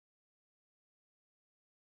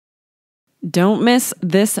Don't miss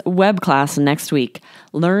this web class next week.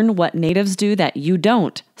 Learn what natives do that you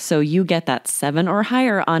don't, so you get that 7 or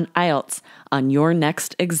higher on IELTS on your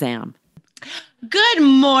next exam. Good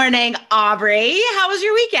morning, Aubrey. How was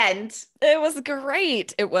your weekend? It was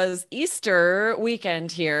great. It was Easter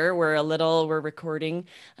weekend here. We're recording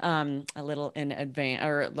a little in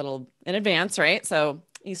advance, right? So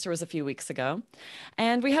Easter was a few weeks ago.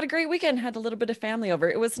 And we had a great weekend, had a little bit of family over.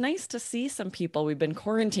 It was nice to see some people. We've been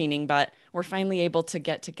quarantining, but we're finally able to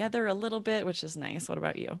get together a little bit, which is nice. What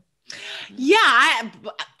about you? Yeah,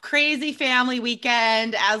 crazy family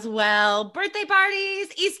weekend as well. Birthday parties,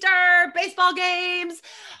 Easter, baseball games.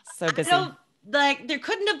 So busy. There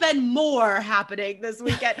couldn't have been more happening this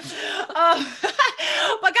weekend. But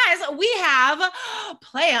guys, we have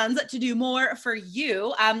plans to do more for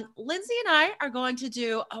you. Lindsay and I are going to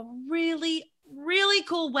do a really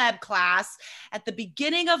cool web class at the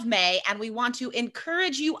beginning of May, and we want to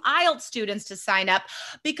encourage you IELTS students to sign up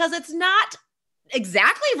because it's not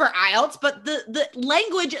exactly for IELTS, but the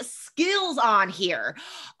language skills on here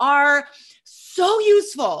are so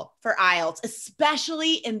useful for IELTS,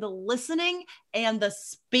 especially in the listening and the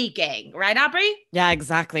speaking. Right, Aubrey? Yeah,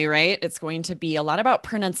 exactly, right? It's going to be a lot about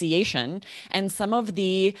pronunciation and some of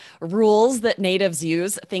the rules that natives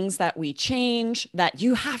use, things that we change that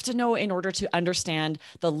you have to know in order to understand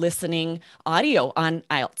the listening audio on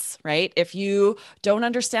IELTS, right? If you don't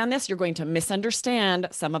understand this, you're going to misunderstand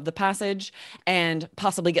some of the passage and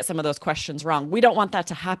possibly get some of those questions wrong. We don't want that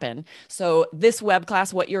to happen. So this web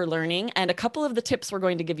class, what you're learning, and a couple of the tips we're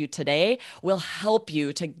going to give you today will help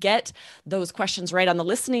you to get those questions right on the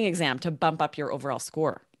listening exam to bump up your overall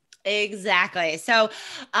score. Exactly. So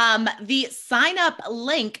the sign up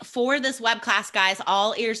link for this web class, guys,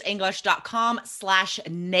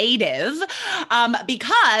 allearsenglish.com/native,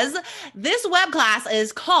 because this web class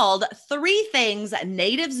is called 3 Things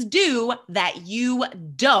Natives Do That You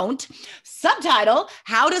Don't. Subtitle,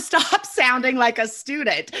 How to Stop Sounding Like a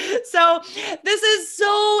Student. So this is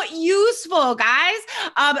so useful, guys.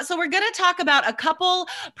 So we're going to talk about a couple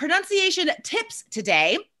pronunciation tips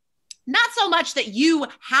today. Not so much that you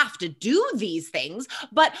have to do these things,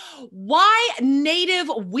 but why native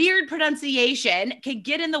weird pronunciation can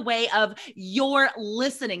get in the way of your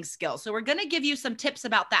listening skills. So we're going to give you some tips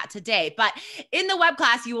about that today. But in the web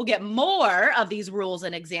class, you will get more of these rules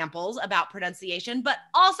and examples about pronunciation, but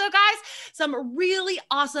also, guys, some really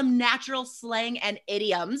awesome natural slang and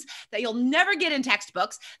idioms that you'll never get in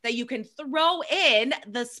textbooks that you can throw in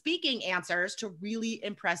the speaking answers to really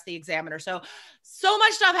impress the examiner. So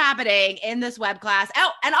much stuff happening in this web class.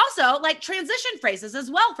 Oh, and also like transition phrases as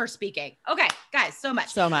well for speaking. Okay, guys, so much.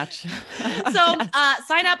 So much. So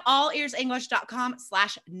sign up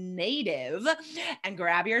allearsenglish.com/native and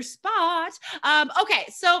grab your spot. Okay,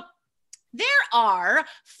 so there are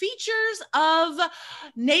features of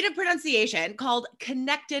native pronunciation called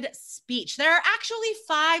connected speech. There are actually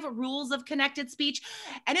 5 rules of connected speech.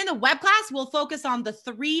 And in the web class, we'll focus on the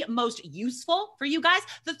 3 most useful for you guys,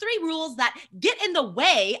 the 3 rules that get in the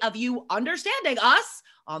way of you understanding us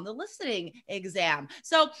on the listening exam.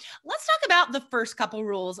 So let's talk about the first couple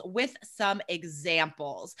rules with some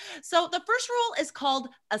examples. So the first rule is called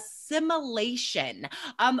assimilation.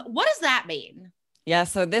 What does that mean? Yeah,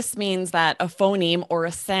 so this means that a phoneme or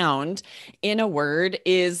a sound in a word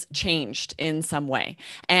is changed in some way.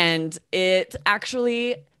 And it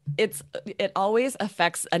always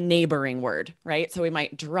affects a neighboring word, right? So we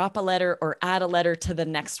might drop a letter or add a letter to the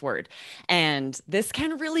next word. And this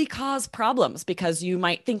can really cause problems because you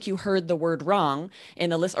might think you heard the word wrong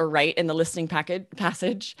in the list or right in the listening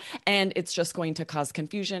passage, and it's just going to cause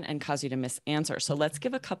confusion and cause you to miss answers. So let's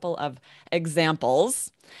give a couple of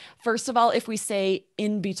examples. First of all, if we say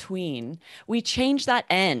in between, we change that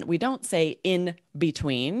N. We don't say in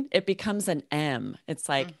between. It becomes an M. It's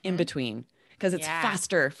like in between, because it's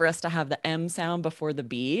faster for us to have the M sound before the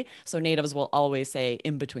B. So natives will always say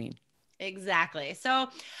in between. Exactly. So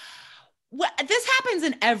this happens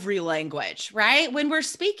in every language, right? When we're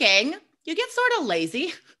speaking, you get sort of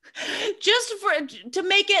lazy just to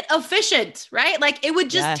make it efficient, right? Like it would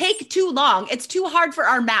just take too long. It's too hard for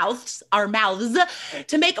our mouths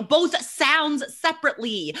to make both sounds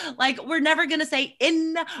separately. Like we're never going to say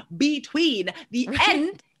in between. The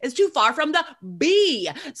N is too far from the B.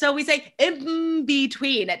 So we say in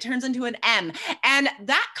between. It turns into an M. And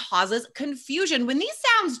that causes confusion when these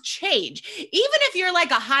sounds change. Even if you're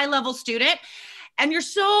like a high-level student, and you're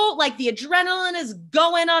so like the adrenaline is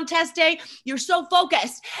going on test day, you're so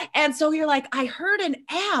focused. And so you're like, I heard an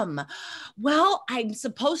M. Well, I'm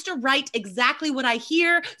supposed to write exactly what I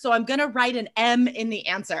hear. So I'm going to write an M in the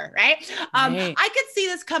answer, right? I could see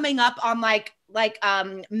this coming up on like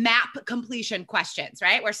map completion questions,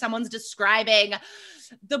 right? Where someone's describing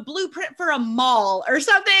the blueprint for a mall or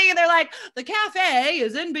something. And they're like, the cafe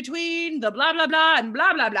is in between the blah, blah, blah, and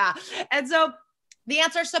blah, blah, blah. And so the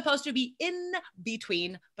answer is supposed to be in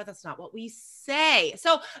between, but that's not what we say.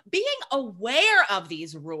 So being aware of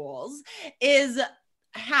these rules is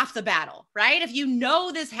half the battle, right? If you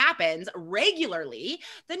know this happens regularly,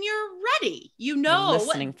 then you're ready. You know, you're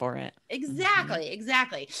listening for it. Exactly,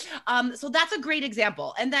 exactly. So that's a great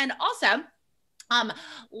example. And then also,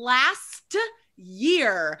 last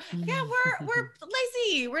year. Yeah, we're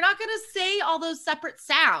lazy. We're not going to say all those separate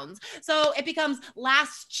sounds. So it becomes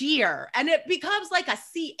last year, and it becomes like a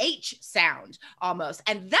CH sound almost.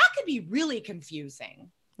 And that could be really confusing.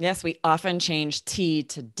 Yes, we often change T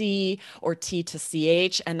to D or T to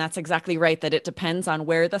CH, and that's exactly right, that it depends on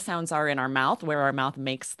where the sounds are in our mouth, where our mouth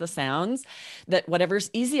makes the sounds, that whatever's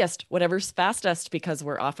easiest, whatever's fastest, because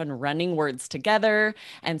we're often running words together,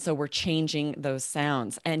 and so we're changing those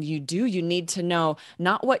sounds. And you need to know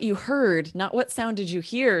not what you heard, not what sound did you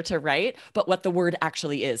hear to write, but what the word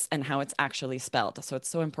actually is and how it's actually spelled. So it's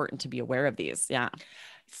so important to be aware of these. Yeah.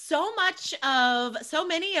 So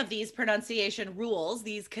many of these pronunciation rules,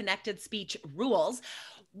 these connected speech rules,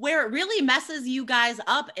 where it really messes you guys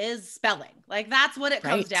up is spelling. Like that's what it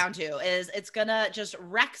comes down to, is it's gonna just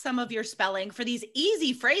wreck some of your spelling for these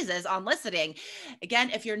easy phrases on listening. Again,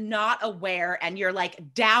 if you're not aware and you're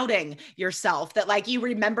like doubting yourself that like you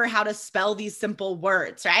remember how to spell these simple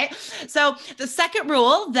words, right? So the second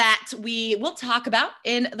rule that we will talk about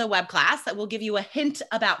in the web class that we'll give you a hint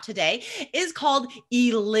about today is called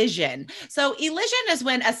elision. So elision is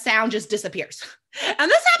when a sound just disappears.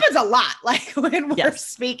 And this happens a lot, like when we're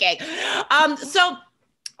speaking. So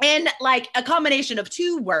in like a combination of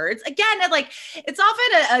two words, again, like it's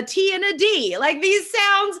often a T and a D. Like these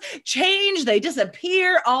sounds change, they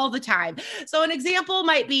disappear all the time. So an example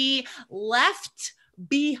might be left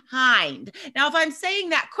behind. Now, if I'm saying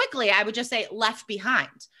that quickly, I would just say left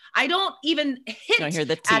behind. I don't even hint hear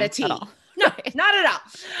the T at a T. at all. No, not at all.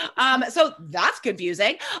 So that's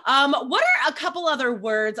confusing. What are a couple other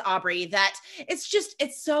words, Aubrey, that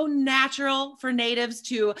it's so natural for natives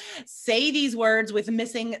to say these words with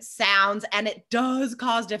missing sounds, and it does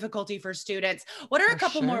cause difficulty for students? What are a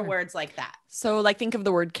couple more words like that? So like think of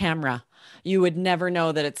the word camera. You would never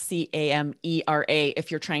know that it's C-A-M-E-R-A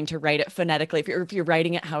if you're trying to write it phonetically. If you're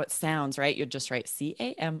writing it how it sounds, right? You'd just write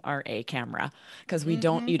C-A-M-R-A, camera, because you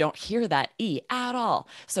don't hear that E at all.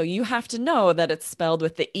 So you have to know that it's spelled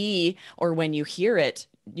with the E, or when you hear it,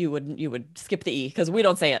 you would skip the E because we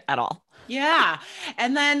don't say it at all. Yeah.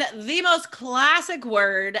 And then the most classic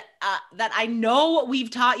word that I know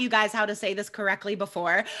we've taught you guys how to say this correctly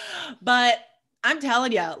before, but I'm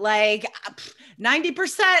telling you, like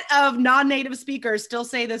 90% of non-native speakers still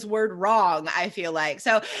say this word wrong, I feel like.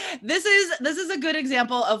 So this is a good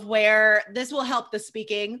example of where this will help the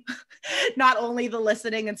speaking, not only the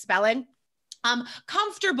listening and spelling.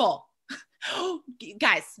 Comfortable.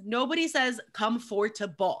 Guys, nobody says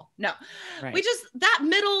comfortable. No, that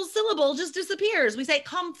middle syllable just disappears. We say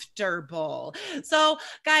comfortable. So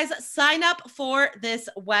guys, sign up for this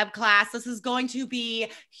web class. This is going to be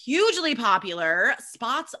hugely popular.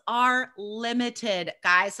 Spots are limited,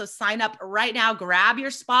 guys. So sign up right now. Grab your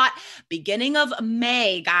spot beginning of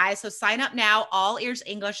May, guys. So sign up now,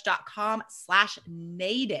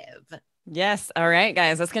 allearsenglish.com/native. Yes. All right,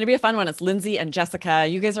 guys. That's going to be a fun one. It's Lindsay and Jessica.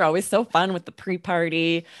 You guys are always so fun with the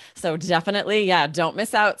pre-party. So definitely, don't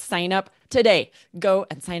miss out. Sign up today. Go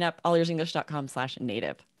and sign up,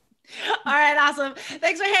 allearsenglish.com/native. All right. Awesome.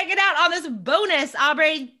 Thanks for hanging out on this bonus,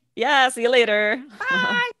 Aubrey. Yeah. See you later.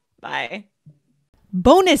 Bye. Bye.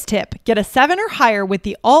 Bonus tip, get a 7 or higher with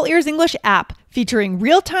the All Ears English app, featuring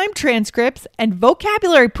real-time transcripts and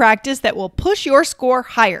vocabulary practice that will push your score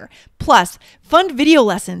higher. Plus, fun video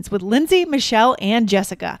lessons with Lindsay, Michelle, and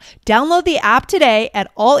Jessica. Download the app today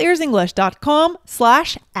at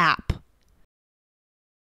allearsenglish.com/app.